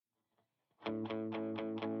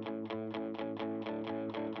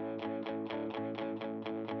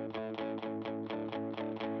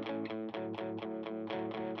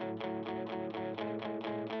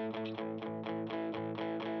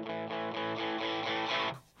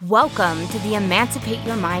Welcome to the Emancipate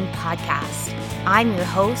Your Mind podcast. I'm your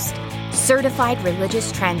host, certified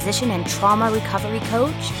religious transition and trauma recovery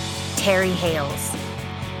coach, Terry Hales.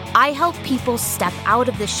 I help people step out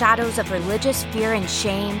of the shadows of religious fear and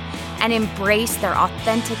shame and embrace their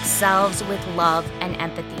authentic selves with love and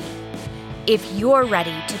empathy. If you're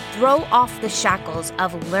ready to throw off the shackles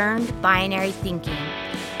of learned binary thinking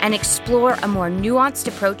and explore a more nuanced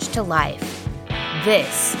approach to life,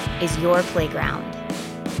 this is your playground.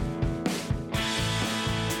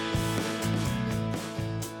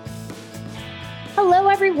 Hello,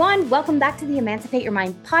 everyone. Welcome back to the Emancipate Your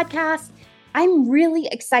Mind podcast. I'm really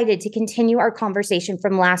excited to continue our conversation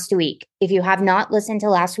from last week. If you have not listened to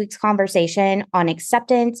last week's conversation on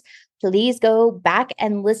acceptance, please go back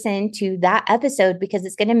and listen to that episode because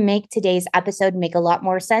it's going to make today's episode make a lot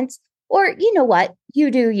more sense. Or you know what?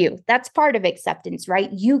 You do you. That's part of acceptance,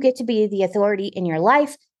 right? You get to be the authority in your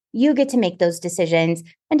life. You get to make those decisions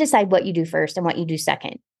and decide what you do first and what you do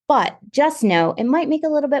second. But just know it might make a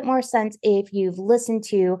little bit more sense if you've listened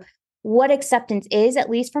to what acceptance is, at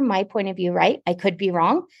least from my point of view, right? I could be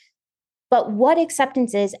wrong, but what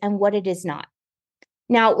acceptance is and what it is not.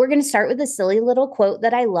 Now, we're going to start with a silly little quote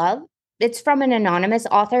that I love. It's from an anonymous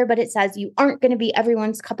author, but it says, "You aren't going to be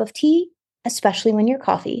everyone's cup of tea, especially when you're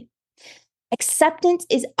coffee." Acceptance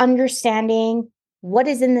is understanding what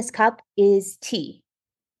is in this cup is tea,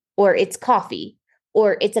 or it's coffee,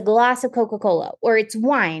 or it's a glass of Coca-Cola, or it's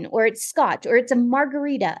wine, or it's scotch, or it's a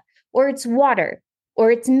margarita, or it's water, or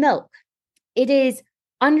it's milk. It is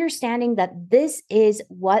understanding that this is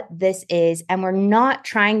what this is, and we're not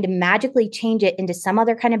trying to magically change it into some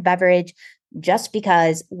other kind of beverage just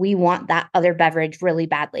because we want that other beverage really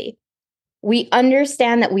badly. We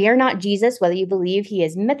understand that we are not Jesus, whether you believe he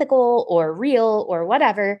is mythical or real or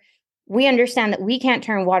whatever. We understand that we can't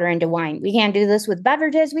turn water into wine. We can't do this with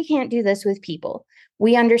beverages. We can't do this with people.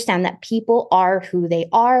 We understand that people are who they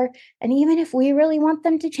are. And even if we really want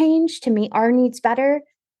them to change to meet our needs better,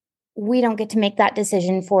 we don't get to make that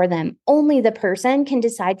decision for them. Only the person can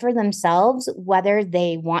decide for themselves whether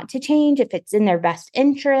they want to change, if it's in their best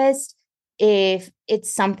interest, if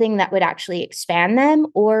it's something that would actually expand them,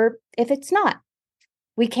 or if it's not.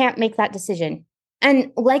 We can't make that decision.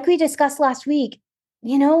 And like we discussed last week,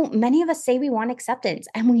 many of us say we want acceptance,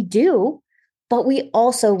 and we do, but we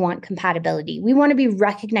also want compatibility. We want to be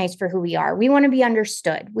recognized for who we are. We want to be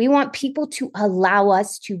understood. We want people to allow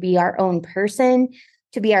us to be our own person,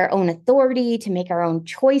 to be our own authority, to make our own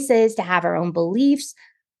choices, to have our own beliefs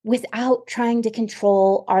without trying to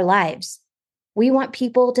control our lives. We want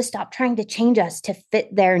people to stop trying to change us to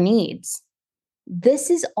fit their needs. This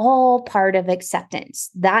is all part of acceptance.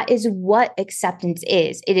 That is what acceptance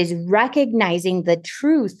is. It is recognizing the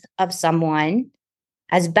truth of someone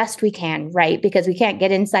as best we can, right? Because we can't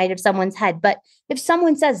get inside of someone's head. But if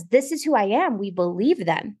someone says, "This is who I am," we believe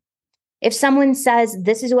them. If someone says,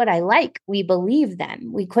 "This is what I like," we believe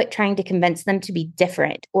them. We quit trying to convince them to be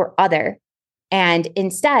different or other. And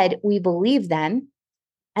instead, we believe them.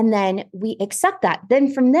 And then we accept that.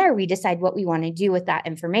 Then from there, we decide what we want to do with that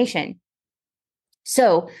information.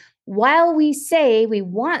 So while we say we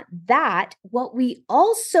want that, what we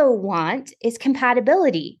also want is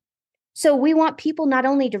compatibility. So we want people not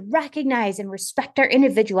only to recognize and respect our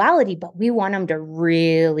individuality, but we want them to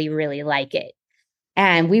really, really like it.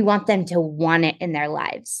 And we want them to want it in their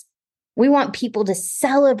lives. We want people to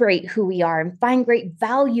celebrate who we are and find great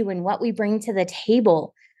value in what we bring to the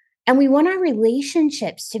table. And we want our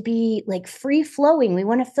relationships to be like free flowing. We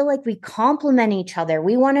want to feel like we complement each other.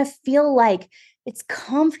 We want to feel like it's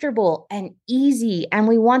comfortable and easy. And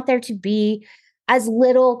we want there to be as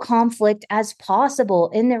little conflict as possible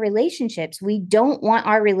in the relationships. We don't want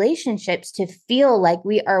our relationships to feel like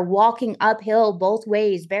we are walking uphill both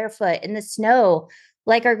ways, barefoot in the snow,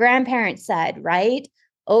 like our grandparents said, right?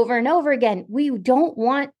 Over and over again. We don't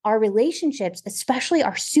want our relationships, especially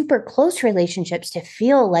our super close relationships, to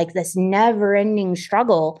feel like this never-ending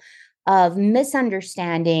struggle of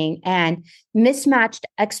misunderstanding and mismatched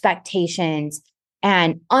expectations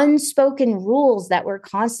and unspoken rules that we're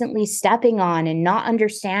constantly stepping on and not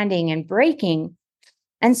understanding and breaking.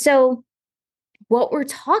 And so what we're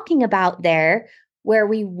talking about there, where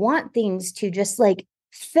we want things to just like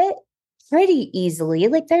fit pretty easily,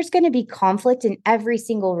 like there's going to be conflict in every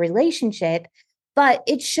single relationship, but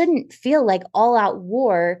it shouldn't feel like all out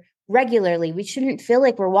war regularly. We shouldn't feel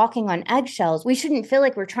like we're walking on eggshells. We shouldn't feel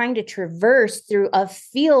like we're trying to traverse through a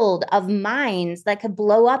field of mines that could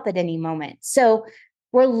blow up at any moment. So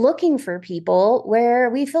we're looking for people where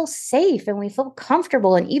we feel safe and we feel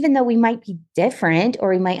comfortable. And even though we might be different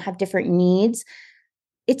or we might have different needs,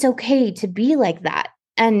 it's okay to be like that.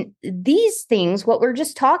 And these things, what we're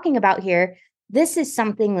just talking about here, this is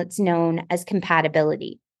something that's known as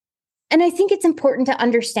compatibility. And I think it's important to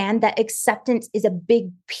understand that acceptance is a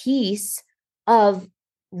big piece of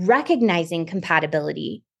recognizing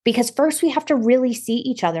compatibility, because first we have to really see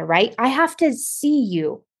each other, right? I have to see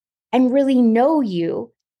you and really know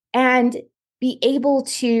you and be able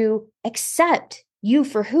to accept you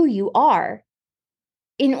for who you are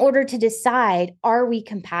in order to decide, are we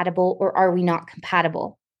compatible or are we not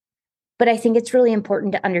compatible? But I think it's really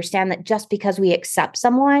important to understand that just because we accept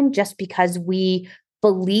someone, just because we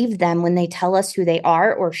believe them when they tell us who they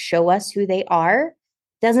are or show us who they are,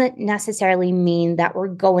 doesn't necessarily mean that we're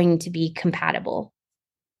going to be compatible.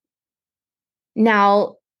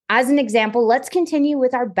 Now, as an example, let's continue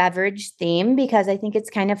with our beverage theme because I think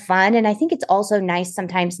it's kind of fun. And I think it's also nice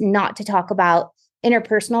sometimes not to talk about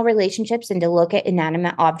interpersonal relationships and to look at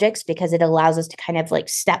inanimate objects because it allows us to kind of like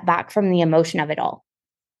step back from the emotion of it all.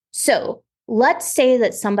 So let's say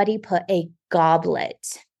that somebody put a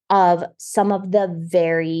goblet of some of the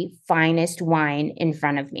very finest wine in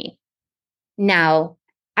front of me. Now,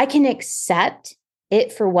 I can accept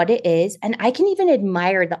it for what it is, and I can even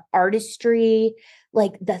admire the artistry,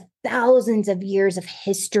 like the thousands of years of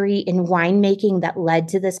history in winemaking that led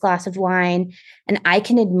to this glass of wine. And I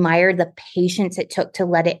can admire the patience it took to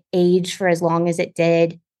let it age for as long as it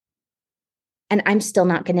did. And I'm still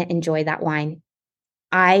not going to enjoy that wine.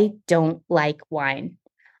 I don't like wine.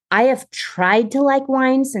 I have tried to like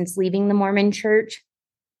wine since leaving the Mormon church,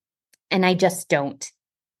 and I just don't.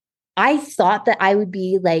 I thought that I would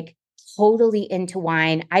be like totally into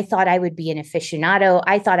wine. I thought I would be an aficionado.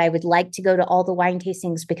 I thought I would like to go to all the wine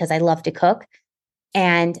tastings because I love to cook.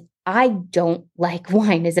 And I don't like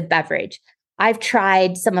wine as a beverage. I've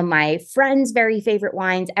tried some of my friends' very favorite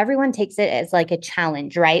wines. Everyone takes it as like a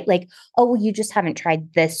challenge, right? Like, oh, well, you just haven't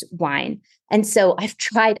tried this wine. And so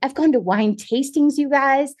I've gone to wine tastings, you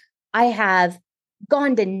guys. I have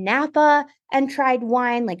gone to Napa and tried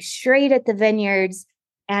wine like straight at the vineyards,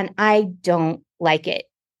 and I don't like it.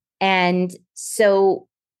 And so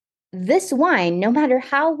this wine, no matter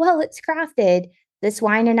how well it's crafted, this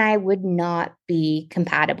wine and I would not be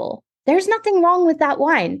compatible. There's nothing wrong with that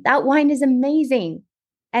wine. That wine is amazing.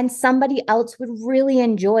 And somebody else would really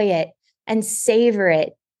enjoy it and savor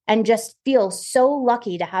it and just feel so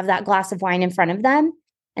lucky to have that glass of wine in front of them.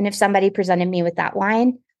 And if somebody presented me with that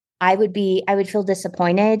wine, I would feel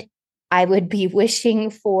disappointed. I would be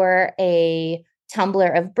wishing for a tumbler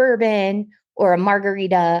of bourbon or a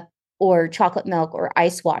margarita or chocolate milk or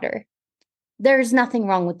ice water. There's nothing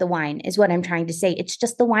wrong with the wine, is what I'm trying to say. It's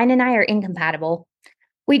just the wine and I are incompatible.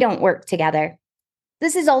 We don't work together.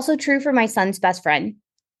 This is also true for my son's best friend.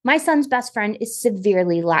 My son's best friend is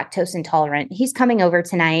severely lactose intolerant. He's coming over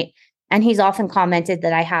tonight, and he's often commented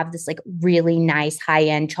that I have this like really nice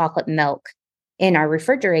high-end chocolate milk in our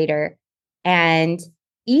refrigerator. And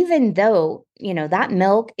even though, that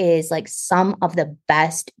milk is like some of the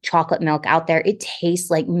best chocolate milk out there, it tastes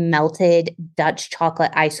like melted Dutch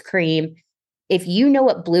chocolate ice cream. If you know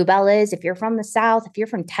what Bluebell is, if you're from the South, if you're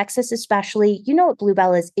from Texas especially, you know what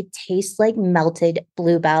Bluebell is. It tastes like melted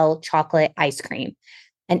Bluebell chocolate ice cream.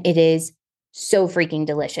 And it is so freaking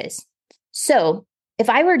delicious. So if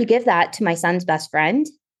I were to give that to my son's best friend,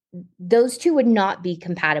 those two would not be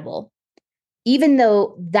compatible. Even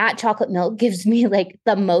though that chocolate milk gives me like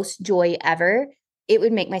the most joy ever, it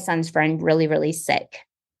would make my son's friend really, really sick.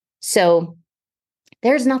 So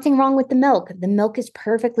there's nothing wrong with the milk. The milk is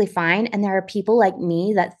perfectly fine. And there are people like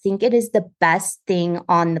me that think it is the best thing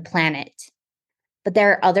on the planet. But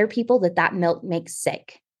there are other people that milk makes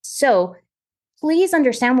sick. So please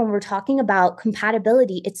understand, when we're talking about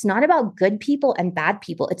compatibility, it's not about good people and bad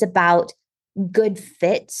people. It's about good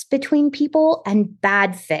fits between people and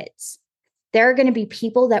bad fits. There are going to be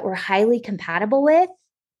people that we're highly compatible with,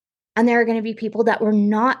 and there are going to be people that we're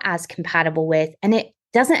not as compatible with. And it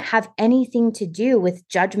doesn't have anything to do with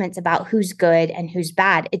judgments about who's good and who's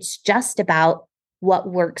bad. It's just about what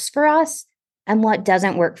works for us and what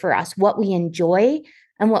doesn't work for us, what we enjoy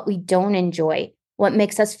and what we don't enjoy, what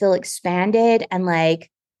makes us feel expanded and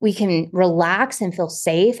like we can relax and feel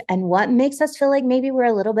safe, and what makes us feel like maybe we're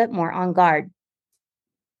a little bit more on guard.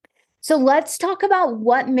 So let's talk about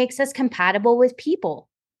what makes us compatible with people.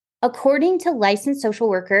 According to licensed social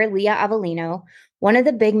worker Leah Avellino, one of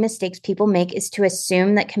the big mistakes people make is to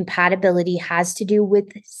assume that compatibility has to do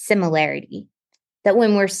with similarity. That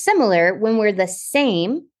when we're similar, when we're the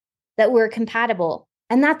same, that we're compatible.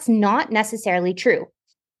 And that's not necessarily true.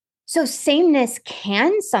 So sameness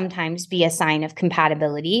can sometimes be a sign of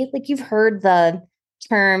compatibility. Like you've heard the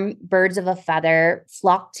term birds of a feather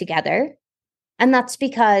flock together. And that's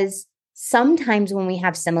because Sometimes when we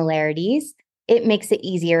have similarities, it makes it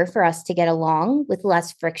easier for us to get along with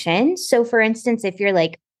less friction. So, for instance, if you're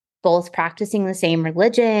like both practicing the same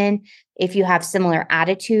religion, if you have similar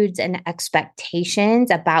attitudes and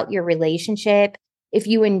expectations about your relationship, if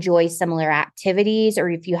you enjoy similar activities, or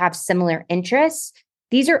if you have similar interests,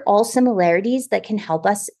 these are all similarities that can help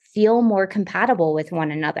us feel more compatible with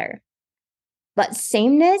one another. But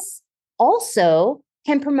sameness also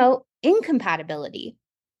can promote incompatibility.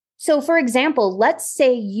 So, for example, let's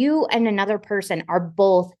say you and another person are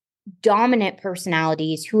both dominant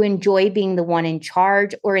personalities who enjoy being the one in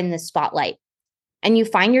charge or in the spotlight, and you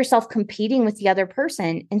find yourself competing with the other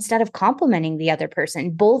person instead of complimenting the other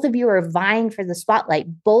person. Both of you are vying for the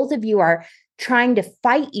spotlight. Both of you are trying to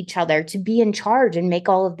fight each other to be in charge and make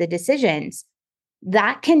all of the decisions.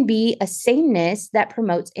 That can be a sameness that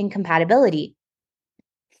promotes incompatibility.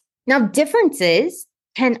 Now, differences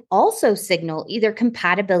can also signal either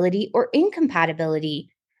compatibility or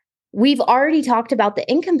incompatibility. We've already talked about the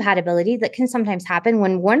incompatibility that can sometimes happen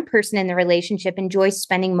when one person in the relationship enjoys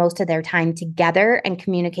spending most of their time together and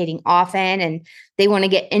communicating often, and they want to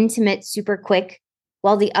get intimate super quick,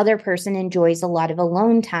 while the other person enjoys a lot of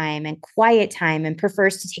alone time and quiet time and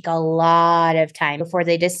prefers to take a lot of time before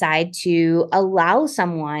they decide to allow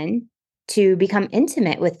someone to become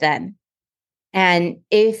intimate with them. And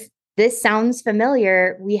if this sounds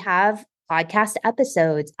familiar, we have podcast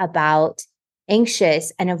episodes about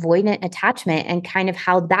anxious and avoidant attachment and kind of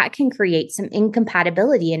how that can create some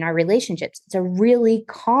incompatibility in our relationships. It's a really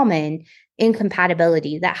common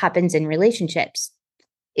incompatibility that happens in relationships.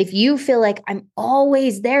 If you feel like I'm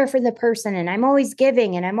always there for the person and I'm always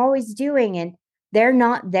giving and I'm always doing, and they're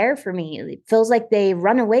not there for me, it feels like they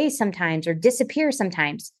run away sometimes or disappear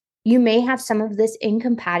sometimes, you may have some of this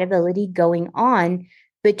incompatibility going on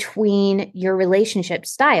between your relationship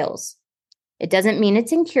styles. It doesn't mean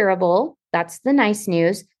it's incurable. That's the nice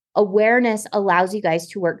news. Awareness allows you guys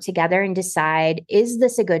to work together and decide, is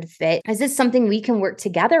this a good fit? Is this something we can work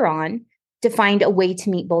together on to find a way to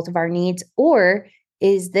meet both of our needs? Or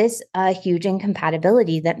is this a huge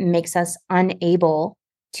incompatibility that makes us unable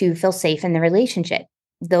to feel safe in the relationship?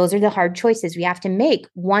 Those are the hard choices we have to make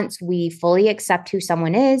once we fully accept who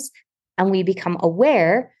someone is and we become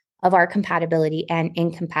aware of our compatibility and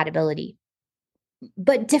incompatibility.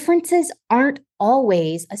 But differences aren't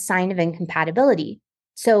always a sign of incompatibility.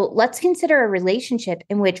 So let's consider a relationship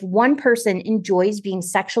in which one person enjoys being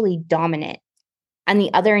sexually dominant and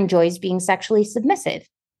the other enjoys being sexually submissive.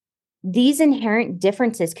 These inherent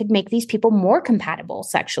differences could make these people more compatible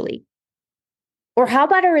sexually. Or how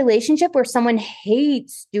about a relationship where someone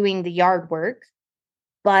hates doing the yard work,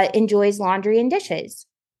 but enjoys laundry and dishes,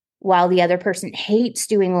 while the other person hates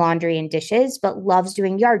doing laundry and dishes, but loves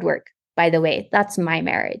doing yard work? By the way, that's my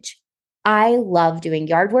marriage. I love doing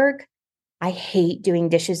yard work. I hate doing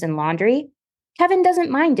dishes and laundry. Kevin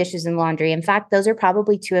doesn't mind dishes and laundry. In fact, those are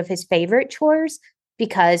probably two of his favorite chores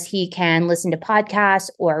because he can listen to podcasts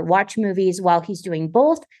or watch movies while he's doing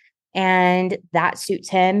both. And that suits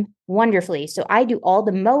him wonderfully. So I do all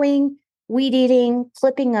the mowing, weed eating,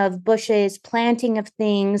 clipping of bushes, planting of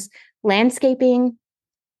things, landscaping.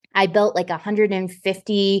 I built like a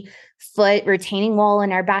 150-foot retaining wall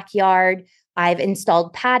in our backyard. I've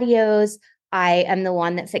installed patios. I am the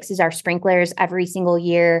one that fixes our sprinklers every single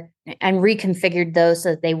year and reconfigured those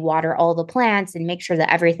so that they water all the plants and make sure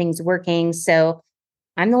that everything's working. So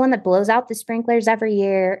I'm the one that blows out the sprinklers every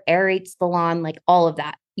year, aerates the lawn, like all of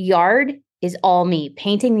that. Yard is all me,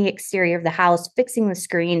 painting the exterior of the house, fixing the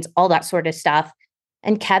screens, all that sort of stuff.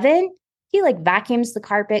 And Kevin, he like vacuums the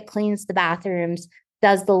carpet, cleans the bathrooms,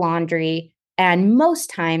 does the laundry, and most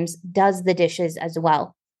times does the dishes as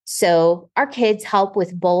well. So our kids help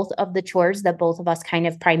with both of the chores that both of us kind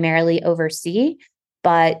of primarily oversee,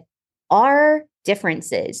 but our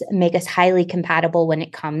differences make us highly compatible when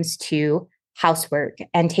it comes to housework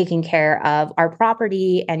and taking care of our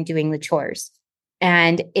property and doing the chores.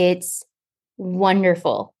 And it's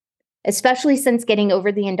wonderful, especially since getting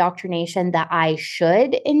over the indoctrination that I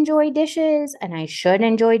should enjoy dishes and I should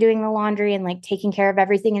enjoy doing the laundry and like taking care of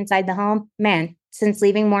everything inside the home. Man, since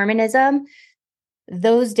leaving Mormonism,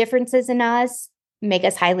 those differences in us make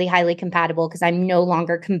us highly, highly compatible because I'm no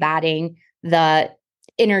longer combating the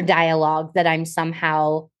inner dialogue that I'm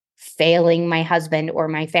somehow failing my husband or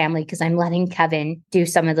my family because I'm letting Kevin do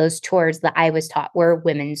some of those chores that I was taught were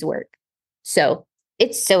women's work. So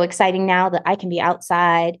it's so exciting now that I can be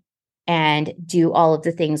outside and do all of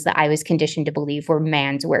the things that I was conditioned to believe were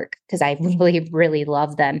man's work because I really, really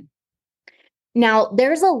love them. Now,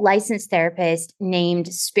 there's a licensed therapist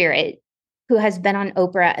named Spirit who has been on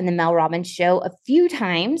Oprah and the Mel Robbins show a few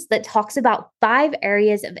times, that talks about 5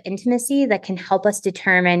 areas of intimacy that can help us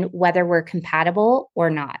determine whether we're compatible or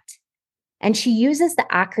not. And she uses the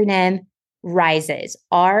acronym RISES,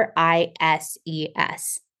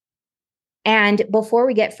 RISES. And before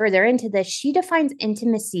we get further into this, she defines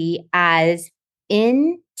intimacy as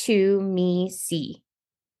into me see,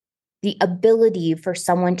 the ability for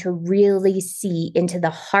someone to really see into the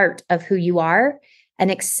heart of who you are and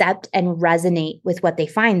accept and resonate with what they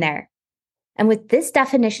find there. And with this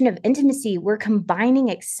definition of intimacy, we're combining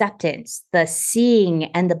acceptance, the seeing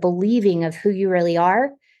and the believing of who you really are,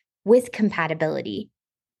 with compatibility,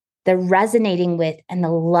 the resonating with and the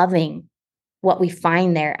loving what we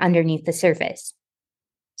find there underneath the surface.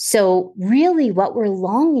 So really what we're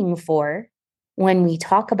longing for when we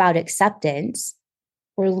talk about acceptance,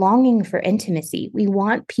 we're longing for intimacy. We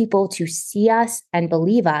want people to see us and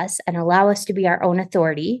believe us and allow us to be our own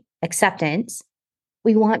authority, acceptance.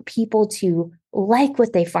 We want people to like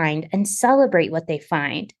what they find and celebrate what they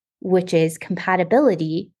find, which is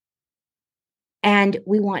compatibility. And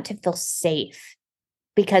we want to feel safe,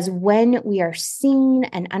 because when we are seen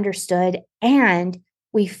and understood and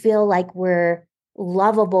we feel like we're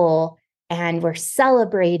lovable and we're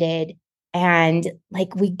celebrated and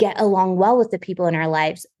like we get along well with the people in our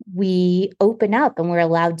lives, we open up and we're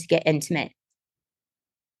allowed to get intimate.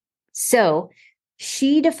 So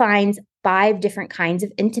she defines 5 different kinds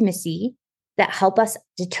of intimacy that help us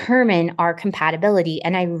determine our compatibility.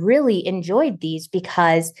 And I really enjoyed these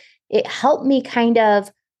because it helped me kind of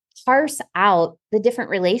parse out the different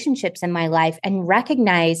relationships in my life and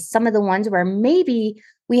recognize some of the ones where maybe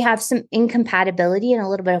we have some incompatibility and a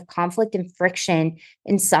little bit of conflict and friction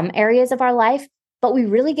in some areas of our life, but we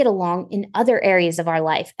really get along in other areas of our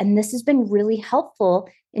life. And this has been really helpful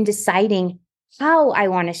in deciding how I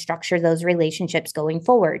want to structure those relationships going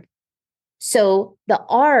forward. So the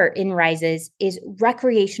R in RISES is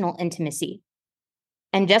recreational intimacy.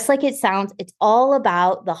 And just like it sounds, it's all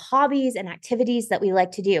about the hobbies and activities that we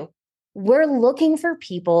like to do. We're looking for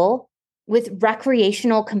people with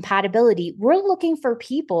recreational compatibility. We're looking for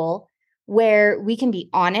people where we can be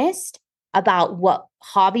honest about what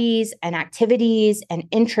hobbies and activities and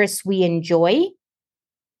interests we enjoy.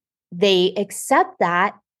 They accept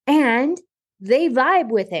that and they vibe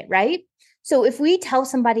with it, right? So if we tell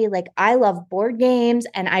somebody like, I love board games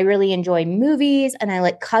and I really enjoy movies and I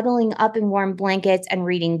like cuddling up in warm blankets and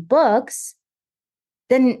reading books,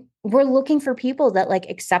 then we're looking for people that like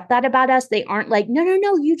accept that about us. They aren't like, no,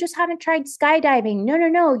 you just haven't tried skydiving.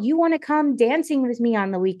 No, you want to come dancing with me on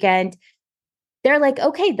the weekend. They're like,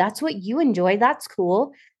 okay, that's what you enjoy. That's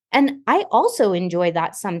cool. And I also enjoy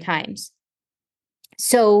that sometimes.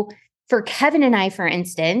 So for Kevin and I, for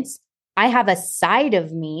instance, I have a side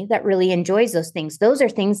of me that really enjoys those things. Those are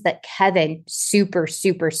things that Kevin super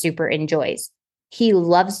enjoys. He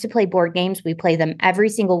loves to play board games. We play them every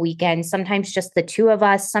single weekend, sometimes just the 2 of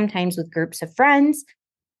us, sometimes with groups of friends.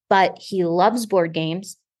 But he loves board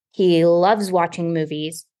games. He loves watching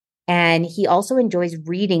movies. And he also enjoys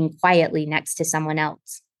reading quietly next to someone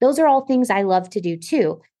else. Those are all things I love to do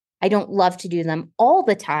too. I don't love to do them all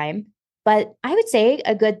the time, but I would say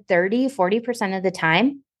a good 30-40% of the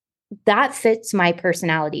time, that fits my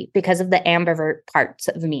personality because of the ambivert parts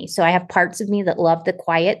of me. So I have parts of me that love the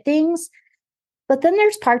quiet things, but then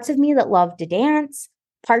there's parts of me that love to dance,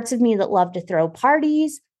 parts of me that love to throw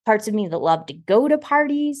parties, parts of me that love to go to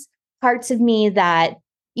parties, parts of me that,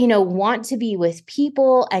 want to be with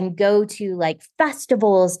people and go to like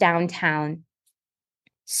festivals downtown.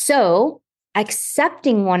 So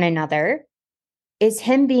accepting one another is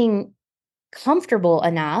him being comfortable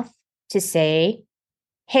enough to say,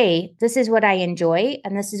 hey, this is what I enjoy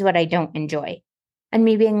and this is what I don't enjoy. And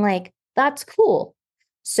me being like, that's cool.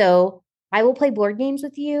 So I will play board games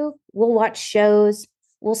with you. We'll watch shows.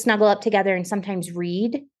 We'll snuggle up together and sometimes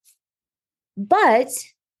read. But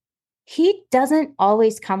he doesn't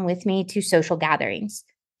always come with me to social gatherings.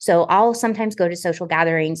 So I'll sometimes go to social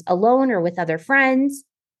gatherings alone or with other friends.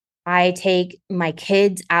 I take my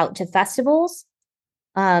kids out to festivals.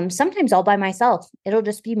 Sometimes all by myself. It'll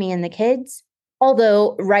just be me and the kids.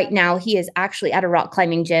 Although right now he is actually at a rock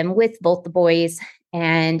climbing gym with both the boys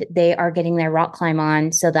and they are getting their rock climb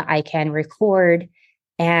on so that I can record.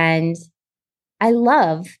 And I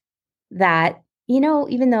love that,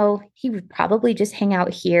 even though he would probably just hang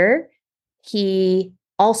out here, he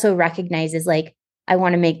also recognizes like, I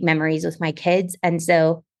want to make memories with my kids. And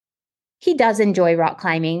so he does enjoy rock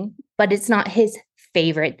climbing, but it's not his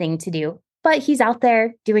favorite thing to do. But he's out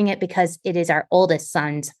there doing it because it is our oldest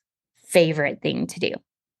son's favorite thing to do.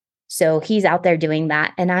 So he's out there doing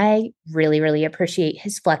that. And I really, really appreciate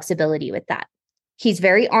his flexibility with that. He's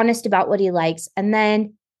very honest about what he likes. And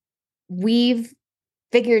then we've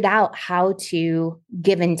figured out how to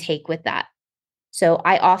give and take with that. So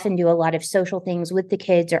I often do a lot of social things with the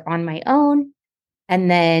kids or on my own. And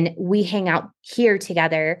then we hang out here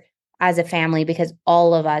together as a family because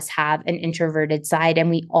all of us have an introverted side and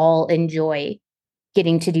we all enjoy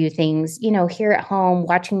getting to do things, here at home,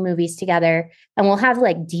 watching movies together. And we'll have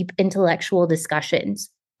like deep intellectual discussions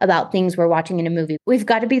about things we're watching in a movie. We've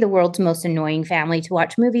got to be the world's most annoying family to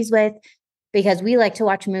watch movies with because we like to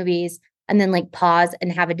watch movies and then like pause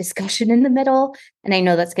and have a discussion in the middle. And I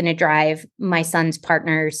know that's going to drive my son's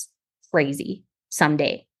partners crazy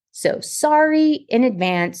someday. So sorry in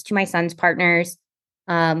advance to my son's partners.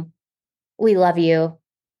 We love you.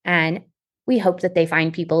 And we hope that they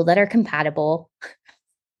find people that are compatible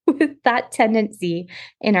with that tendency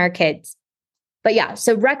in our kids. But yeah,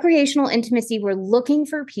 so recreational intimacy, we're looking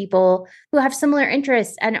for people who have similar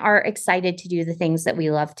interests and are excited to do the things that we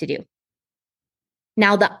love to do.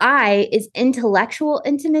 Now, the I is intellectual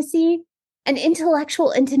intimacy. And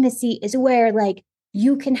intellectual intimacy is where like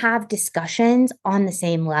you can have discussions on the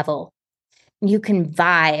same level. You can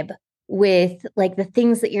vibe with like the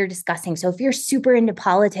things that you're discussing. So if you're super into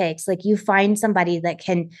politics, like you find somebody that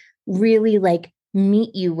can really like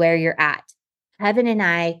meet you where you're at. Kevin and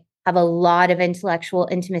I have a lot of intellectual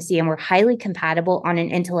intimacy and we're highly compatible on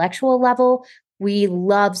an intellectual level. We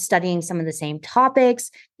love studying some of the same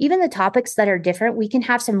topics, even the topics that are different. We can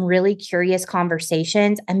have some really curious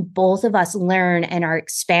conversations and both of us learn and are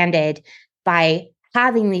expanded by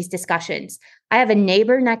having these discussions. I have a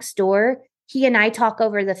neighbor next door. He and I talk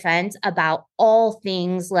over the fence about all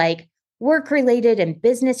things like work related and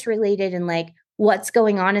business related and like what's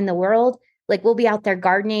going on in the world. Like we'll be out there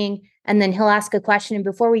gardening and then he'll ask a question. And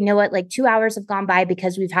before we know it, like 2 hours have gone by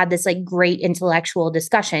because we've had this like great intellectual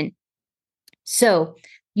discussion. So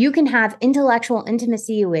you can have intellectual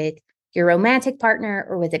intimacy with your romantic partner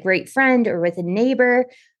or with a great friend or with a neighbor.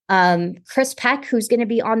 Chris Peck, who's going to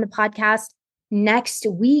be on the podcast next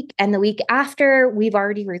week and the week after, we've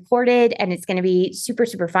already recorded and it's going to be super,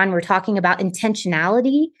 super fun. We're talking about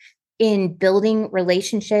intentionality in building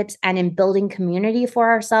relationships and in building community for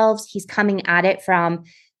ourselves. He's coming at it from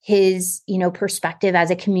his, perspective as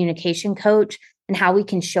a communication coach and how we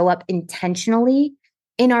can show up intentionally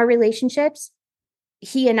in our relationships.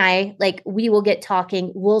 He and I, like, we will get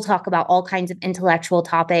talking. We'll talk about all kinds of intellectual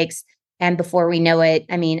topics. And before we know it,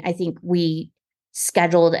 I think we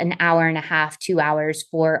scheduled an hour and a half, 2 hours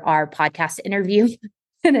for our podcast interview.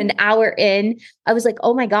 And an hour in, I was like,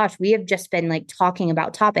 oh my gosh, we have just been like talking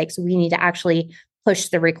about topics. We need to actually push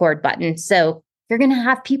the record button. So you're going to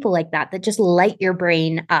have people like that just light your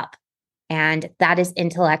brain up. And that is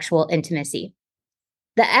intellectual intimacy.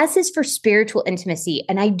 The S is for spiritual intimacy.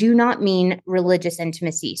 And I do not mean religious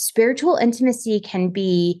intimacy. Spiritual intimacy can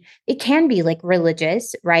be like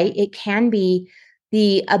religious, right? It can be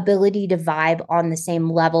the ability to vibe on the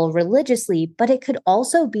same level religiously, but it could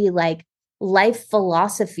also be like life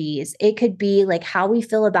philosophies. It could be like how we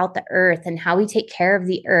feel about the earth and how we take care of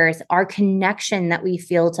the earth, our connection that we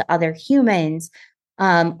feel to other humans,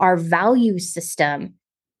 our value system,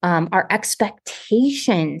 our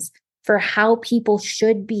expectations for how people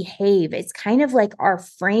should behave. It's kind of like our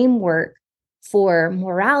framework for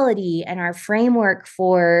morality and our framework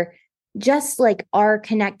for just like our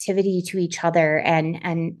connectivity to each other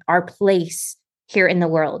and our place here in the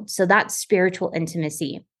world. So that's spiritual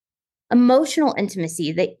intimacy. Emotional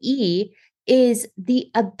intimacy, the E, is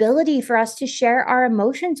the ability for us to share our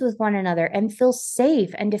emotions with one another and feel safe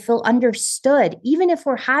and to feel understood. Even if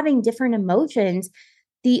we're having different emotions,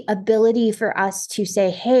 the ability for us to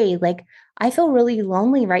say, hey, like, I feel really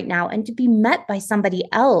lonely right now, and to be met by somebody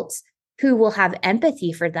else who will have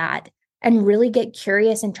empathy for that and really get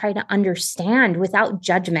curious and try to understand without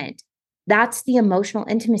judgment. That's the emotional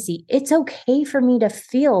intimacy. It's okay for me to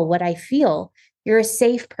feel what I feel. You're a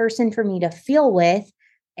safe person for me to feel with.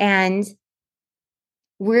 And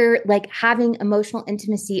we're like having emotional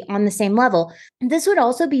intimacy on the same level. And this would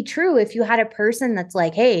also be true if you had a person that's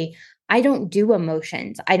like, hey, I don't do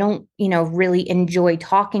emotions. I don't, really enjoy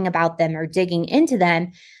talking about them or digging into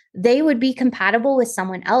them. They would be compatible with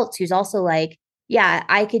someone else who's also like, yeah,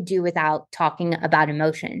 I could do without talking about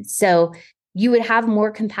emotions. So you would have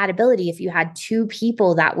more compatibility if you had two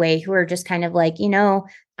people that way who are just kind of like,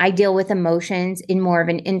 I deal with emotions in more of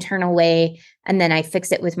an internal way, and then I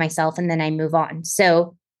fix it with myself and then I move on.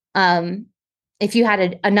 So if you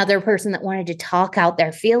had another person that wanted to talk out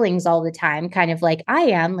their feelings all the time, kind of like I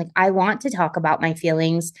am, like I want to talk about my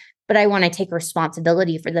feelings, but I want to take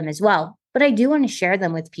responsibility for them as well. But I do want to share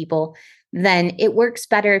them with people. Then it works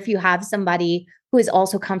better if you have somebody who is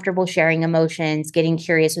also comfortable sharing emotions, getting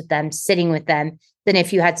curious with them, sitting with them, than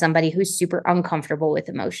if you had somebody who's super uncomfortable with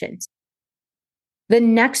emotions. The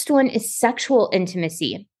next one is sexual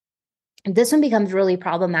intimacy. This one becomes really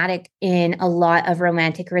problematic in a lot of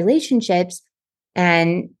romantic relationships.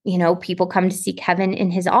 And, people come to see Kevin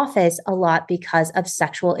in his office a lot because of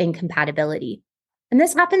sexual incompatibility. And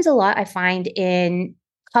this happens a lot, I find, in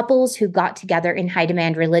couples who got together in high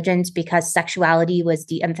demand religions because sexuality was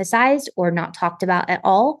de-emphasized or not talked about at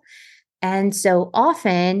all. And so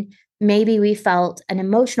often, maybe we felt an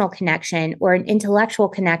emotional connection or an intellectual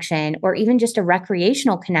connection or even just a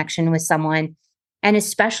recreational connection with someone. And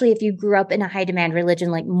especially if you grew up in a high demand religion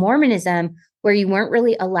like Mormonism, where you weren't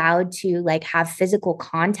really allowed to have physical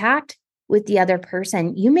contact with the other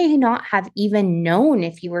person, you may not have even known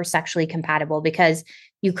if you were sexually compatible because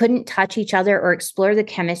you couldn't touch each other or explore the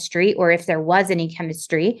chemistry, or if there was any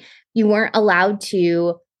chemistry, you weren't allowed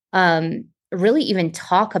to really even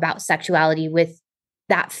talk about sexuality with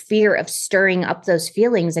that fear of stirring up those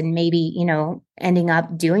feelings and maybe, ending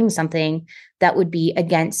up doing something that would be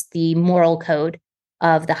against the moral code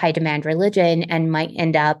of the high demand religion and might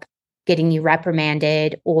end up getting you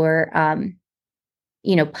reprimanded or,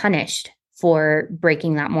 punished for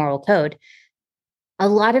breaking that moral code. A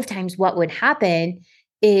lot of times what would happen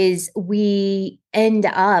is we end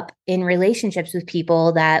up in relationships with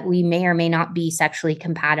people that we may or may not be sexually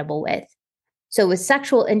compatible with. So with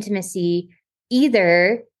sexual intimacy,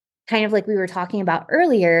 either kind of like we were talking about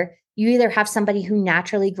earlier, you either have somebody who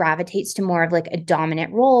naturally gravitates to more of a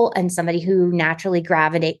dominant role and somebody who naturally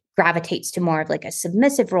gravitates to more of a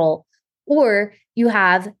submissive role, or you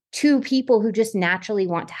have two people who just naturally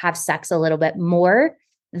want to have sex a little bit more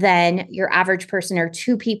than your average person, or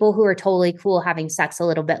two people who are totally cool having sex a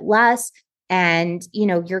little bit less. And,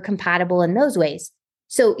 you're compatible in those ways.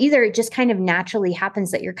 So either it just kind of naturally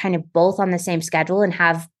happens that you're kind of both on the same schedule and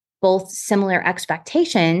have both similar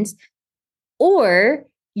expectations, or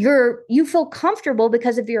you feel comfortable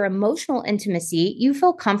because of your emotional intimacy. You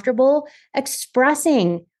feel comfortable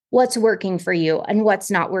expressing what's working for you and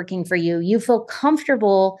what's not working for you. You feel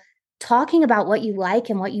comfortable talking about what you like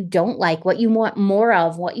and what you don't like, what you want more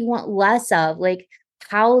of, what you want less of,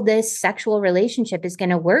 how this sexual relationship is going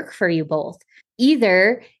to work for you both.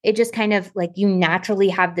 Either it just kind of you naturally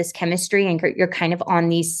have this chemistry and you're kind of on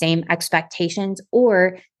these same expectations,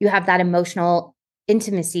 or you have that emotional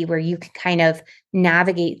intimacy where you can kind of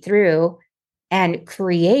navigate through and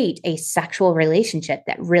create a sexual relationship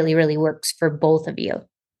that really, really works for both of you.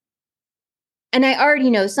 And I already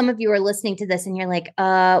know some of you are listening to this and you're like,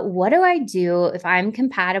 what do I do if I'm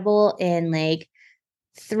compatible in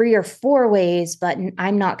 3 or 4 ways, but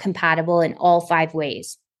I'm not compatible in all 5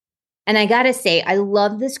 ways? And I got to say, I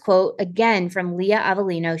love this quote again from Leah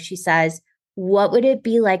Avellino. She says, what would it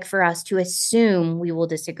be like for us to assume we will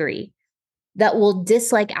disagree, that we'll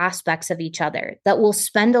dislike aspects of each other, that we'll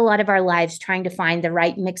spend a lot of our lives trying to find the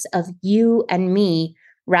right mix of you and me,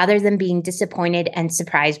 rather than being disappointed and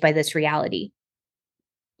surprised by this reality?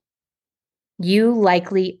 You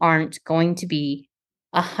likely aren't going to be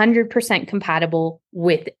 100% compatible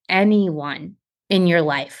with anyone in your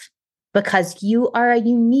life because you are a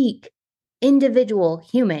unique individual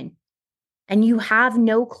human and you have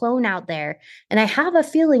no clone out there. And I have a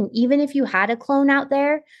feeling even if you had a clone out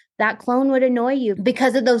there, that clone would annoy you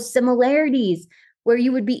because of those similarities where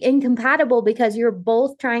you would be incompatible because you're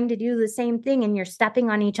both trying to do the same thing and you're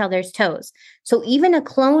stepping on each other's toes. So even a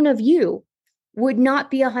clone of you would not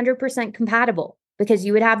be 100% compatible because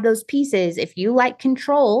you would have those pieces. If you like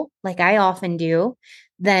control, like I often do,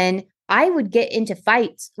 then I would get into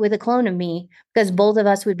fights with a clone of me because both of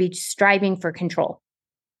us would be striving for control.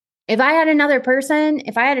 If I had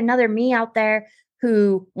another me out there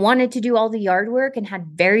who wanted to do all the yard work and had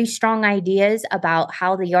very strong ideas about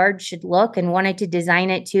how the yard should look and wanted to design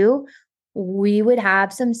it too, we would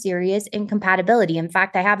have some serious incompatibility. In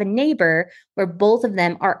fact, I have a neighbor where both of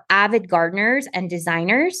them are avid gardeners and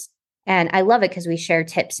designers. And I love it because we share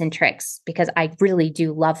tips and tricks because I really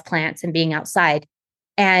do love plants and being outside.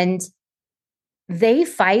 And they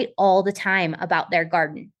fight all the time about their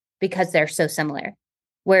garden because they're so similar.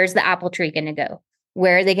 Where's the apple tree going to go?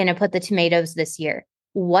 Where are they going to put the tomatoes this year?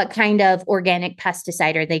 What kind of organic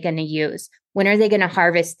pesticide are they going to use? When are they going to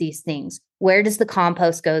harvest these things? Where does the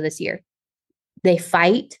compost go this year? They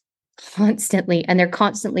fight constantly, and they're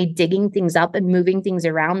constantly digging things up and moving things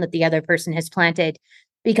around that the other person has planted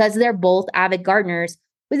because they're both avid gardeners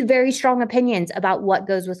with very strong opinions about what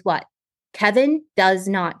goes with what. Kevin does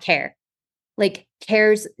not care,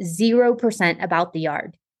 cares 0% about the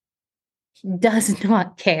yard. does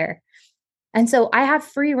not care. And so I have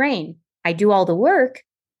free reign. I do all the work,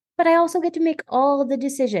 but I also get to make all the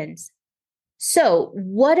decisions. So,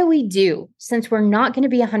 what do we do since we're not going to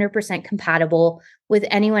be 100% compatible with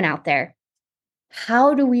anyone out there?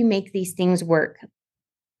 How do we make these things work?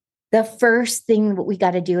 The first thing that we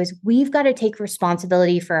got to do is we've got to take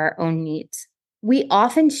responsibility for our own needs. We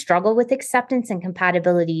often struggle with acceptance and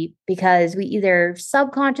compatibility because we either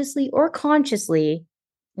subconsciously or consciously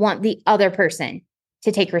want the other person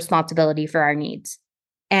to take responsibility for our needs.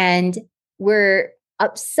 And we're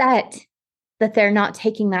upset that they're not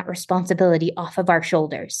taking that responsibility off of our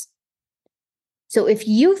shoulders. So if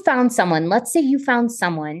you found someone, let's say you found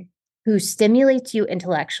someone who stimulates you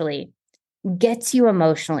intellectually, gets you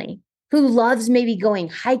emotionally, who loves maybe going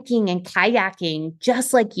hiking and kayaking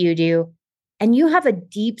just like you do, and you have a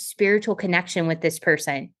deep spiritual connection with this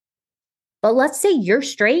person. But let's say you're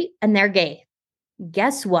straight and they're gay.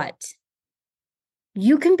 Guess what?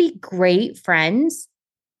 You can be great friends,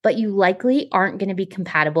 but you likely aren't going to be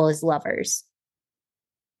compatible as lovers.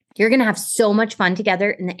 You're going to have so much fun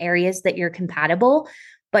together in the areas that you're compatible,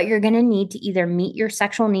 but you're going to need to either meet your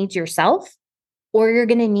sexual needs yourself, or you're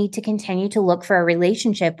going to need to continue to look for a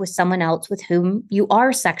relationship with someone else with whom you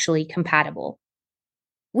are sexually compatible.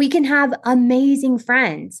 We can have amazing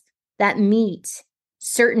friends that meet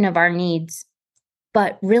certain of our needs,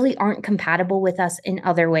 but really aren't compatible with us in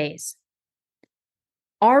other ways.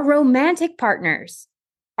 Our romantic partners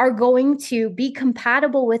are going to be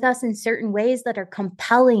compatible with us in certain ways that are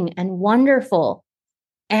compelling and wonderful,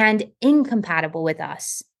 and incompatible with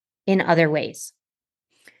us in other ways.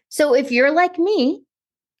 So if you're like me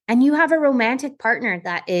and you have a romantic partner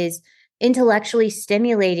that is intellectually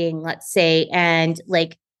stimulating, let's say, and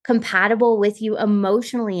like compatible with you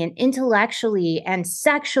emotionally and intellectually and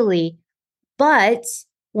sexually, but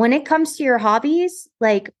when it comes to your hobbies,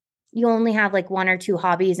 like you only have like one or two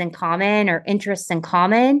hobbies in common or interests in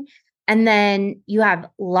common, and then you have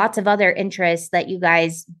lots of other interests that you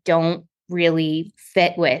guys don't really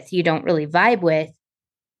fit with, you don't really vibe with,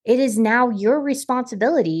 it is now your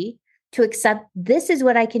responsibility to accept this is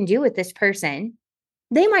what I can do with this person.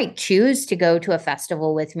 They might choose to go to a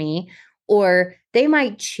festival with me, or they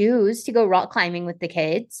might choose to go rock climbing with the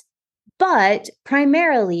kids. But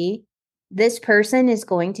primarily, this person is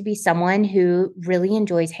going to be someone who really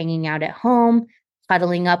enjoys hanging out at home,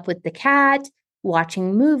 cuddling up with the cat,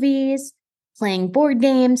 watching movies, playing board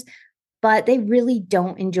games, but they really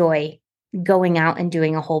don't enjoy going out and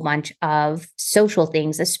doing a whole bunch of social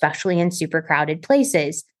things, especially in super crowded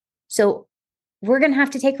places. So we're going to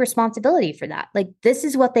have to take responsibility for that. Like, this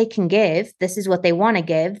is what they can give. This is what they want to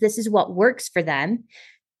give. This is what works for them.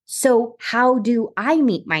 So how do I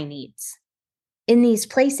meet my needs in these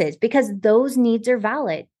places? Because those needs are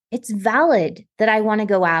valid. It's valid that I want to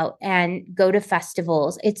go out and go to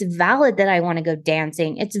festivals. It's valid that I want to go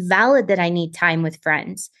dancing. It's valid that I need time with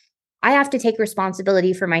friends. I have to take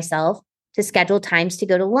responsibility for myself to schedule times to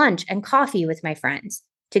go to lunch and coffee with my friends,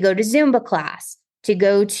 to go to Zumba class, to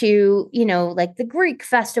go to, like the Greek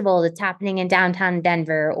festival that's happening in downtown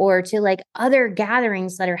Denver, or to like other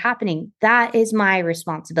gatherings that are happening. That is my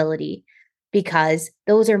responsibility because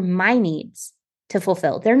those are my needs to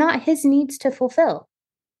fulfill. They're not his needs to fulfill.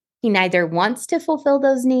 He neither wants to fulfill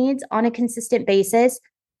those needs on a consistent basis,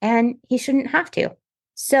 and he shouldn't have to.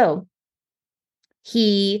 So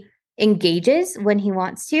he engages when he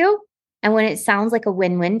wants to, and when it sounds like a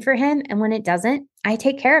win-win for him, and when it doesn't, I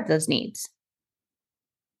take care of those needs.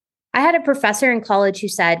 I had a professor in college who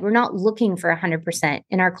said, we're not looking for 100%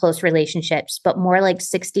 in our close relationships, but more like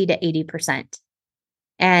 60 to 80%.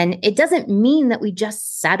 And it doesn't mean that we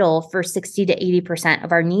just settle for 60 to 80%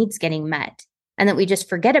 of our needs getting met and that we just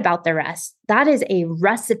forget about the rest. That is a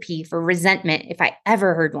recipe for resentment if I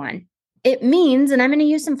ever heard one. It means, and I'm going to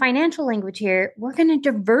use some financial language here, we're going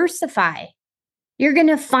to diversify. You're going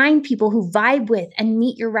to find people who vibe with and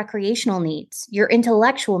meet your recreational needs, your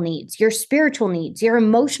intellectual needs, your spiritual needs, your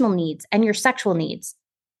emotional needs, and your sexual needs.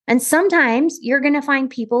 And sometimes you're going to find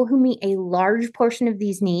people who meet a large portion of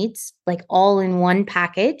these needs, like all in one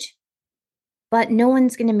package, but no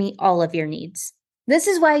one's going to meet all of your needs. This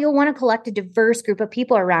is why you'll want to collect a diverse group of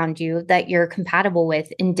people around you that you're compatible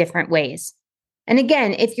with in different ways. And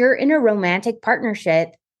again, if you're in a romantic partnership,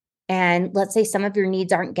 and let's say some of your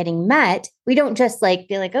needs aren't getting met, we don't just like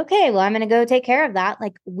be like, okay, well, I'm going to go take care of that.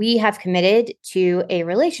 Like, we have committed to a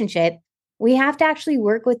relationship. We have to actually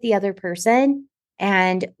work with the other person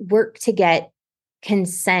and work to get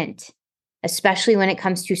consent, especially when it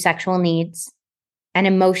comes to sexual needs and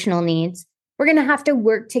emotional needs. We're going to have to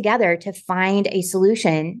work together to find a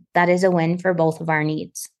solution that is a win for both of our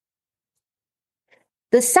needs.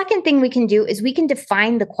 The second thing we can do is we can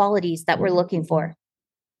define the qualities that we're looking for.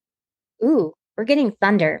 Ooh, we're getting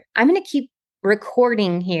thunder. I'm going to keep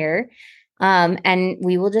recording here. And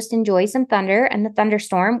we will just enjoy some thunder and the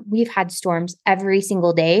thunderstorm. We've had storms every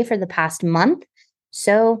single day for the past month.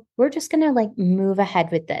 So we're just going to move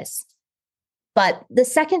ahead with this. But the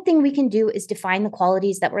second thing we can do is define the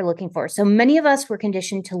qualities that we're looking for. So many of us were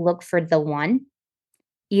conditioned to look for the one,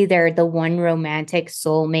 either the one romantic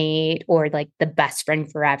soulmate or the best friend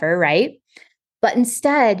forever, right? But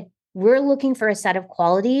instead, we're looking for a set of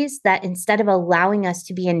qualities that instead of allowing us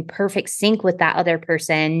to be in perfect sync with that other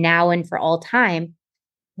person now and for all time,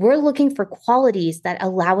 we're looking for qualities that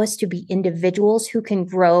allow us to be individuals who can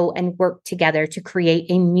grow and work together to create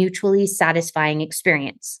a mutually satisfying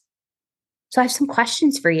experience. So I have some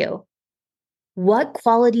questions for you. What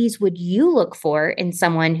qualities would you look for in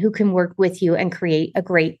someone who can work with you and create a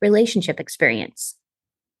great relationship experience?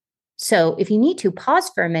 So if you need to, pause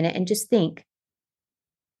for a minute and just think,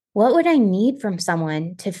 what would I need from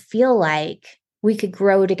someone to feel like we could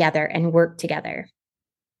grow together and work together?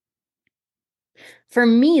 For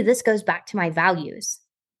me, this goes back to my values.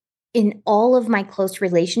 In all of my close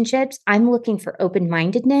relationships, I'm looking for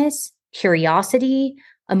open-mindedness, curiosity,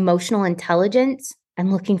 emotional intelligence.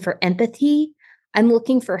 I'm looking for empathy. I'm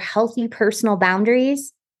looking for healthy personal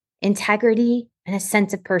boundaries, integrity, and a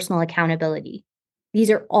sense of personal accountability. These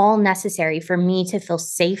are all necessary for me to feel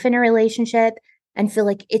safe in a relationship and feel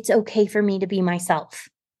like it's okay for me to be myself.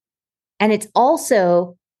 And it's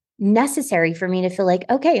also necessary for me to feel like,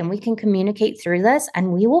 okay, and we can communicate through this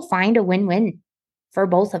and we will find a win-win for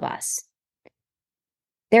both of us.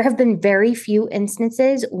 There have been very few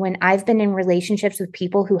instances when I've been in relationships with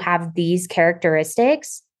people who have these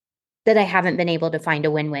characteristics that I haven't been able to find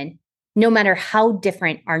a win-win, no matter how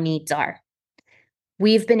different our needs are.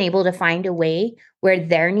 We've been able to find a way where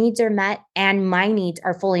their needs are met and my needs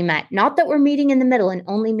are fully met. Not that we're meeting in the middle and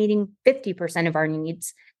only meeting 50% of our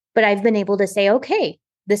needs, but I've been able to say, okay,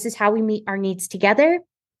 this is how we meet our needs together.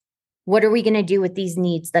 What are we going to do with these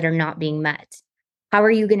needs that are not being met? How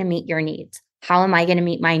are you going to meet your needs? How am I going to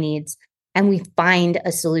meet my needs? And we find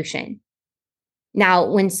a solution. Now,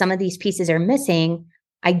 when some of these pieces are missing,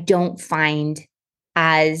 I don't find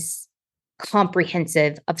as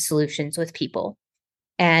comprehensive of solutions with people.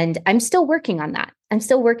 And I'm still working on that. I'm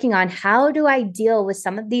still working on how do I deal with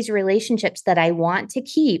some of these relationships that I want to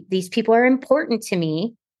keep. These people are important to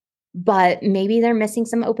me, but maybe they're missing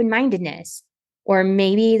some open-mindedness, or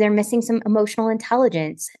maybe they're missing some emotional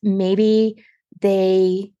intelligence. Maybe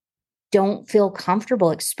they don't feel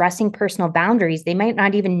comfortable expressing personal boundaries. They might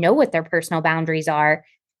not even know what their personal boundaries are.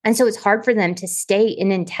 And so it's hard for them to stay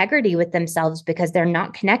in integrity with themselves because they're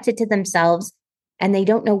not connected to themselves and they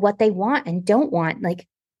don't know what they want and don't want.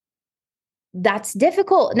 That's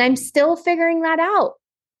difficult. And I'm still figuring that out.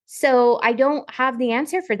 So I don't have the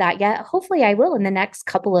answer for that yet. Hopefully I will in the next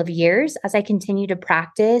couple of years as I continue to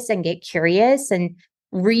practice and get curious and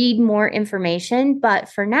read more information. But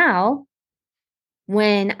for now,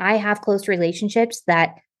 when I have close relationships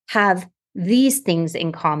that have these things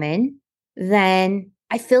in common, then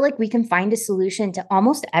I feel like we can find a solution to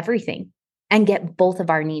almost everything and get both of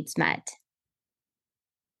our needs met.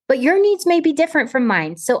 But your needs may be different from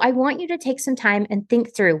mine. So I want you to take some time and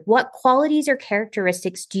think through what qualities or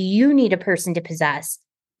characteristics do you need a person to possess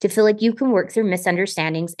to feel like you can work through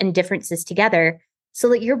misunderstandings and differences together so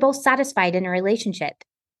that you're both satisfied in a relationship.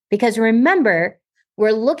 Because remember,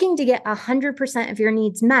 we're looking to get 100% of your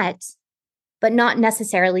needs met, but not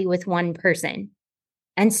necessarily with one person.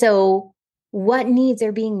 And so what needs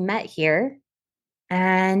are being met here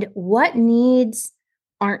and what needs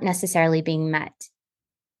aren't necessarily being met?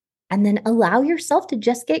 And then allow yourself to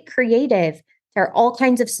just get creative. There are all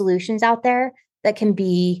kinds of solutions out there that can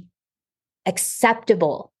be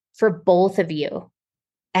acceptable for both of you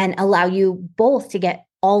and allow you both to get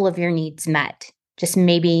all of your needs met, just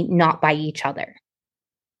maybe not by each other.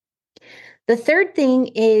 The third thing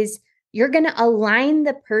is you're going to align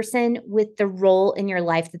the person with the role in your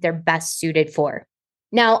life that they're best suited for.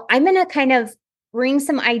 Now, I'm going to kind of bring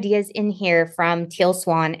some ideas in here from Teal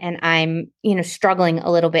Swan, and I'm, struggling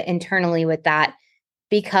a little bit internally with that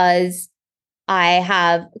because I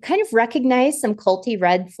have kind of recognized some culty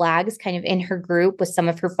red flags kind of in her group with some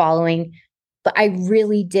of her following, but I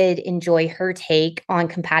really did enjoy her take on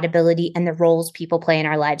compatibility and the roles people play in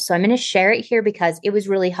our lives. So I'm going to share it here because it was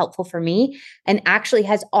really helpful for me and actually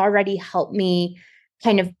has already helped me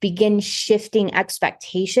kind of begin shifting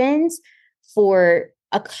expectations for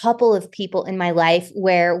a couple of people in my life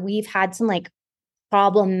where we've had some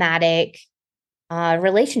problematic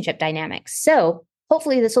relationship dynamics. So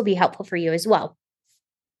hopefully this will be helpful for you as well.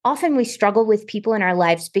 Often we struggle with people in our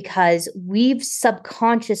lives because we've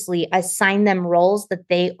subconsciously assigned them roles that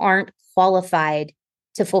they aren't qualified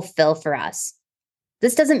to fulfill for us.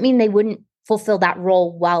 This doesn't mean they wouldn't fulfill that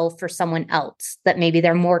role well for someone else that maybe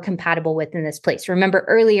they're more compatible with in this place. Remember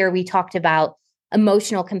earlier we talked about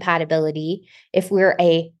emotional compatibility. If we're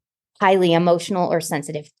a highly emotional or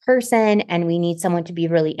sensitive person and we need someone to be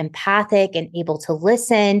really empathic and able to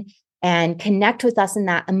listen and connect with us in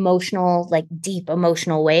that emotional, like deep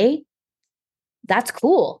emotional way, that's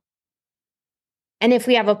cool. And if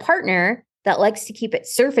we have a partner that likes to keep it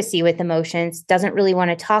surfacey with emotions, doesn't really want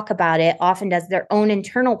to talk about it, often does their own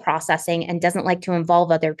internal processing and doesn't like to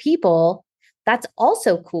involve other people, that's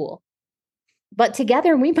also cool. But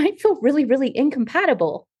together we might feel really, really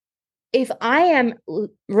incompatible. If I am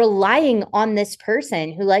relying on this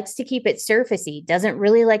person who likes to keep it surfacey, doesn't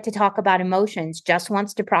really like to talk about emotions, just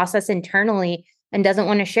wants to process internally and doesn't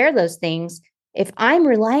want to share those things, if I'm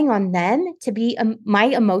relying on them to be my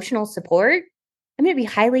emotional support, I'm going to be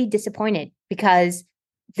highly disappointed because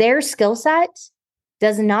their skill set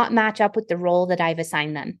does not match up with the role that I've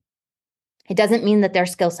assigned them. It doesn't mean that their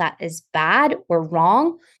skill set is bad or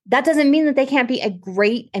wrong. That doesn't mean that they can't be a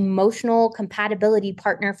great emotional compatibility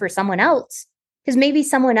partner for someone else. Because maybe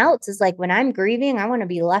someone else is like, when I'm grieving, I want to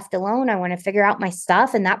be left alone. I want to figure out my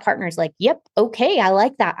stuff. And that partner's like, yep, okay, I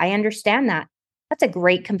like that. I understand that. That's a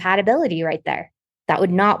great compatibility right there. That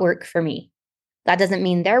would not work for me. That doesn't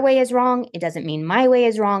mean their way is wrong. It doesn't mean my way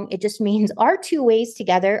is wrong. It just means our two ways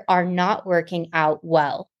together are not working out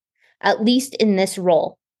well, at least in this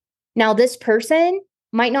role. Now, this person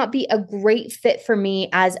might not be a great fit for me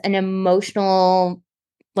as an emotional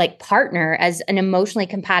partner, as an emotionally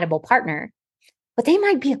compatible partner, but they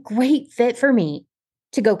might be a great fit for me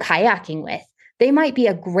to go kayaking with. They might be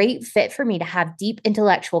a great fit for me to have deep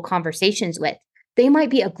intellectual conversations with. They might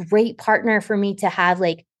be a great partner for me to have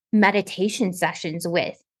meditation sessions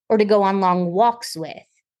with or to go on long walks with.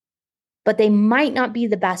 But they might not be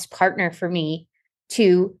the best partner for me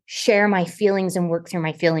to share my feelings and work through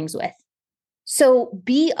my feelings with. So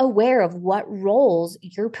be aware of what roles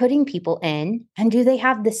you're putting people in, and do they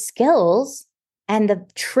have the skills and the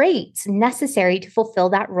traits necessary to fulfill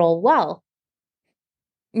that role well?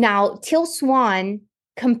 Now, Teal Swan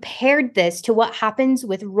compared this to what happens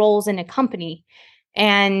with roles in a company.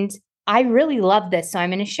 And I really love this, so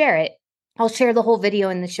I'm going to share it. I'll share the whole video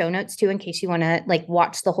in the show notes too, in case you want to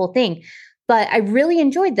watch the whole thing. But I really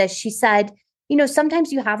enjoyed this. She said,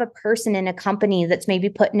 sometimes you have a person in a company that's maybe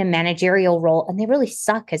put in a managerial role and they really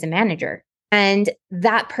suck as a manager. And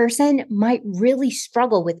that person might really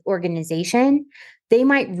struggle with organization. They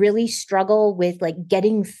might really struggle with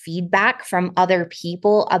getting feedback from other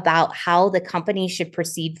people about how the company should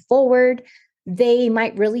proceed forward. They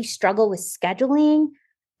might really struggle with scheduling.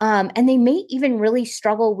 And they may even really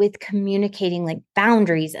struggle with communicating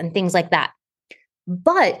boundaries and things like that.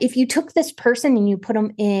 But if you took this person and you put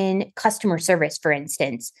them in customer service, for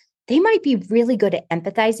instance, they might be really good at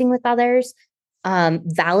empathizing with others,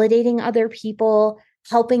 validating other people,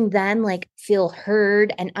 helping them feel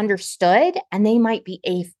heard and understood. And they might be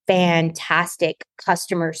a fantastic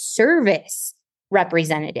customer service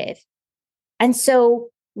representative. And so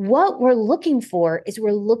what we're looking for is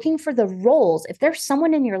we're looking for the roles. If there's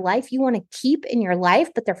someone in your life you want to keep in your life,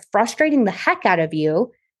 but they're frustrating the heck out of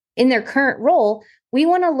you in their current role, we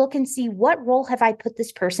want to look and see, what role have I put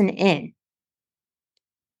this person in?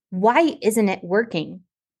 Why isn't it working?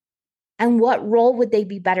 And what role would they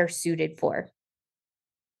be better suited for?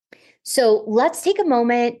 So let's take a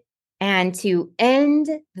moment and to end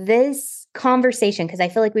this conversation, because I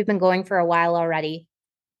feel like we've been going for a while already.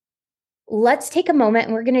 Let's take a moment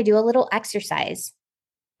and we're going to do a little exercise.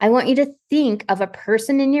 I want you to think of a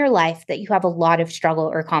person in your life that you have a lot of struggle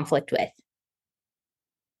or conflict with.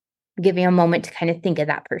 Give you a moment to kind of think of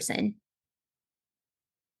that person.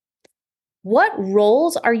 What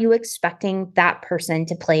roles are you expecting that person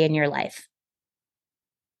to play in your life?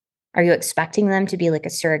 Are you expecting them to be a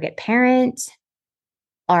surrogate parent?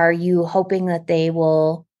 Are you hoping that they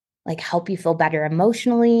will help you feel better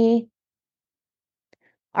emotionally?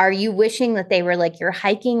 Are you wishing that they were your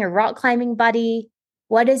hiking or rock climbing buddy?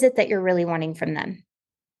 What is it that you're really wanting from them?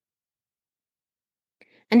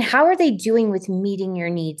 And how are they doing with meeting your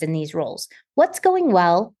needs in these roles? What's going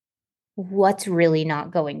well? What's really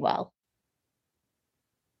not going well?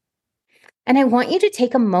 And I want you to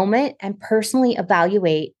take a moment and personally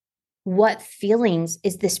evaluate, what feelings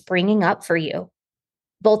is this bringing up for you?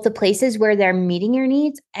 Both the places where they're meeting your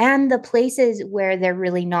needs and the places where they're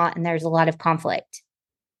really not, and there's a lot of conflict.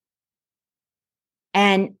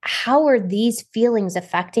 And how are these feelings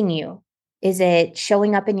affecting you? Is it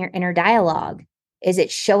showing up in your inner dialogue? Is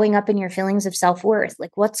it showing up in your feelings of self-worth?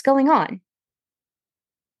 Like, what's going on?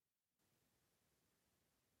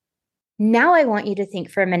 Now I want you to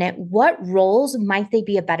think for a minute, what roles might they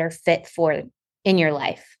be a better fit for in your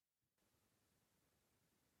life?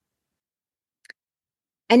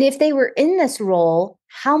 And if they were in this role,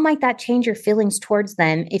 how might that change your feelings towards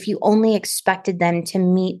them if you only expected them to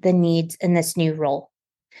meet the needs in this new role?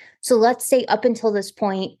 So let's say up until this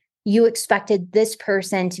point, you expected this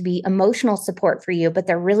person to be emotional support for you, but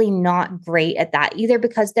they're really not great at that, either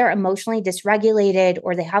because they're emotionally dysregulated,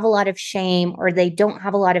 or they have a lot of shame, or they don't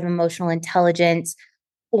have a lot of emotional intelligence,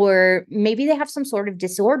 or maybe they have some sort of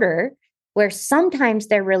disorder where sometimes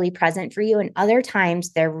they're really present for you and other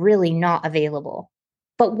times they're really not available.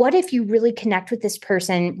 But what if you really connect with this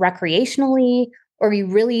person recreationally, or you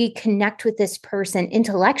really connect with this person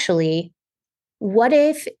intellectually? What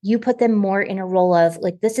if you put them more in a role of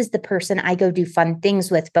like, this is the person I go do fun things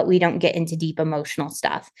with, but we don't get into deep emotional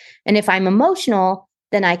stuff. And if I'm emotional,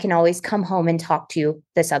 then I can always come home and talk to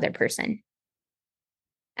this other person.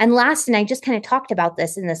 And last, and I just kind of talked about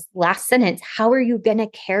this in this last sentence, how are you going to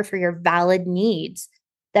care for your valid needs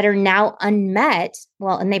that are now unmet?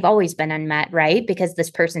 Well, and they've always been unmet, right? Because this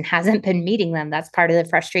person hasn't been meeting them. That's part of the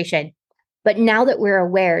frustration. But now that we're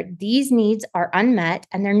aware these needs are unmet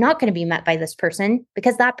and they're not going to be met by this person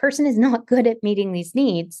because that person is not good at meeting these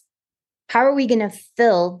needs, how are we going to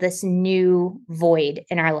fill this new void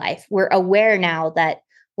in our life? We're aware now that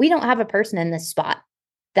we don't have a person in this spot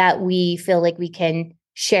that we feel like we can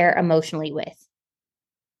share emotionally with.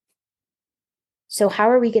 So how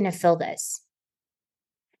are we going to fill this?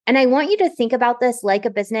 And I want you to think about this like a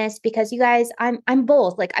business, because you guys, I'm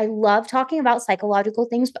both. Like, I love talking about psychological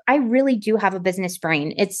things, but I really do have a business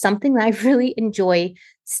brain. It's something that I really enjoy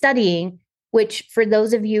studying, which for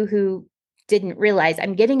those of you who didn't realize,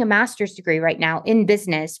 I'm getting a master's degree right now in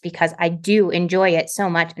business because I do enjoy it so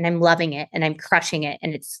much and I'm loving it and I'm crushing it.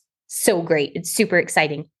 And it's so great. It's super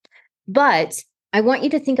exciting. But I want you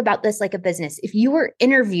to think about this like a business. If you were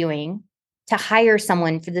interviewing to hire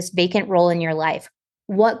someone for this vacant role in your life,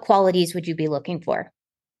 what qualities would you be looking for?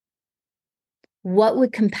 What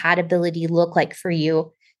would compatibility look like for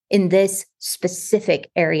you in this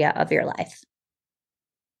specific area of your life?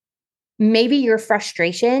 Maybe your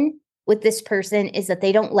frustration with this person is that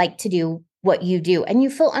they don't like to do what you do, and you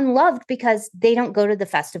feel unloved because they don't go to the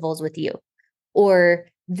festivals with you, or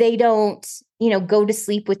they don't, go to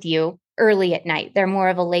sleep with you early at night. They're more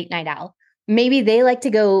of a late night owl. Maybe they like to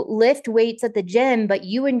go lift weights at the gym, but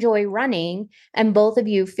you enjoy running and both of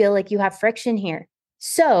you feel like you have friction here.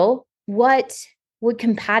 So what would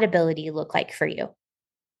compatibility look like for you?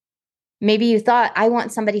 Maybe you thought, I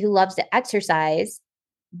want somebody who loves to exercise,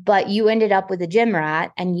 but you ended up with a gym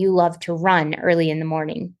rat and you love to run early in the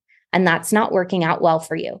morning, and that's not working out well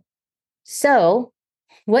for you. So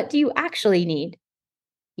what do you actually need?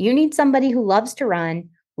 You need somebody who loves to run,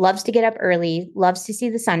 loves to get up early, loves to see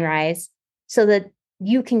the sunrise, so that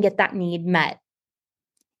you can get that need met.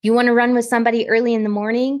 You want to run with somebody early in the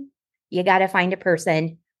morning? You got to find a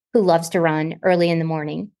person who loves to run early in the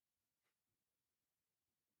morning.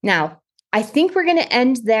 Now, I think we're going to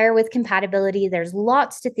end there with compatibility. There's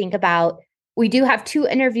lots to think about. We do have 2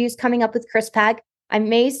 interviews coming up with Chris Pegg. I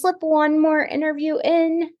may slip one more interview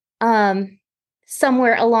in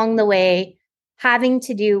somewhere along the way, having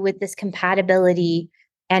to do with this compatibility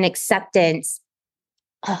and acceptance.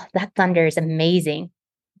 Oh, that thunder is amazing.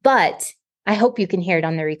 But I hope you can hear it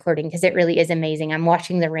on the recording because it really is amazing. I'm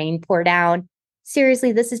watching the rain pour down.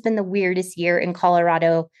 Seriously, this has been the weirdest year in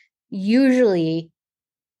Colorado. Usually,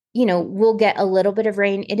 we'll get a little bit of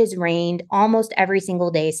rain. It has rained almost every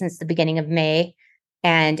single day since the beginning of May,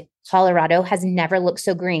 and Colorado has never looked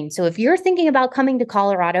so green. So if you're thinking about coming to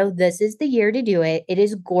Colorado, this is the year to do it. It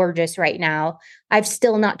is gorgeous right now. I've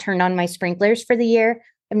still not turned on my sprinklers for the year.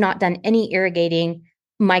 I've not done any irrigating.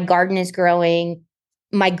 My garden is growing.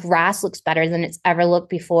 My grass looks better than it's ever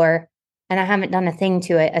looked before. And I haven't done a thing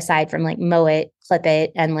to it aside from like mow it, clip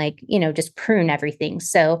it, and just prune everything.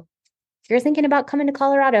 So if you're thinking about coming to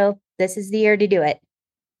Colorado, this is the year to do it.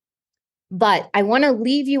 But I want to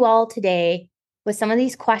leave you all today with some of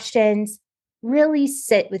these questions. Really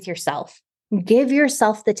sit with yourself. Give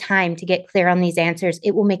yourself the time to get clear on these answers.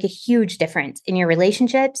 It will make a huge difference in your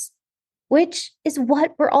relationships, which is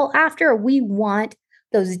what we're all after. We want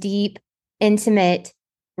those deep, intimate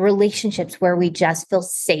relationships where we just feel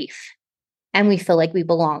safe and we feel like we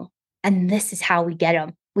belong. And this is how we get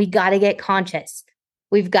them. We got to get conscious.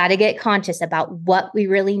 We've got to get conscious about what we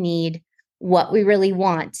really need, what we really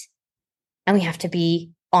want. And we have to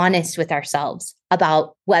be honest with ourselves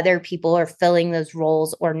about whether people are filling those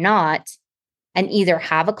roles or not. and either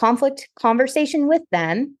have a conflict conversation with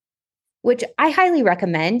them, which I highly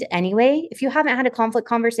recommend anyway. If you haven't had a conflict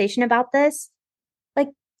conversation about this, like,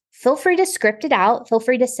 feel free to script it out. Feel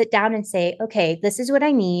free to sit down and say, okay, this is what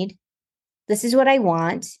I need. This is what I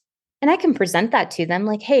want. And I can present that to them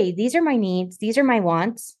like, hey, these are my needs. These are my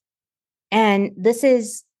wants. And this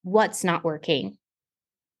is what's not working.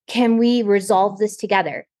 Can we resolve this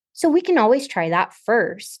together? So we can always try that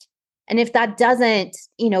first. And if that doesn't,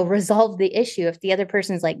 resolve the issue, if the other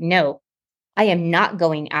person's like, no, I am not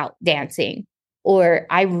going out dancing, or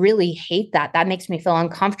I really hate that, that makes me feel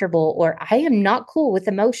uncomfortable, or I am not cool with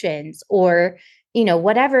emotions, or,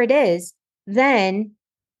 whatever it is, then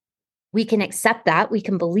we can accept that, we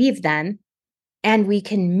can believe them, and we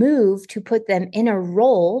can move to put them in a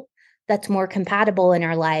role that's more compatible in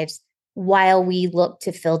our lives while we look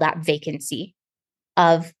to fill that vacancy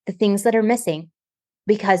of the things that are missing,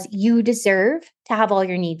 because you deserve to have all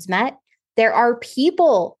your needs met. There are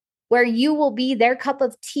people where you will be their cup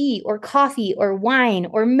of tea or coffee or wine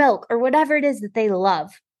or milk or whatever it is that they love.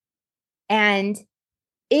 And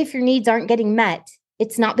if your needs aren't getting met,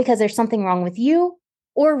 it's not because there's something wrong with you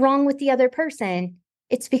or wrong with the other person.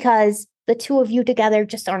 It's because the two of you together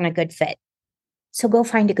just aren't a good fit. So go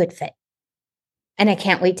find a good fit. And I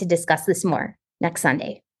can't wait to discuss this more next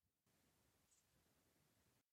Sunday.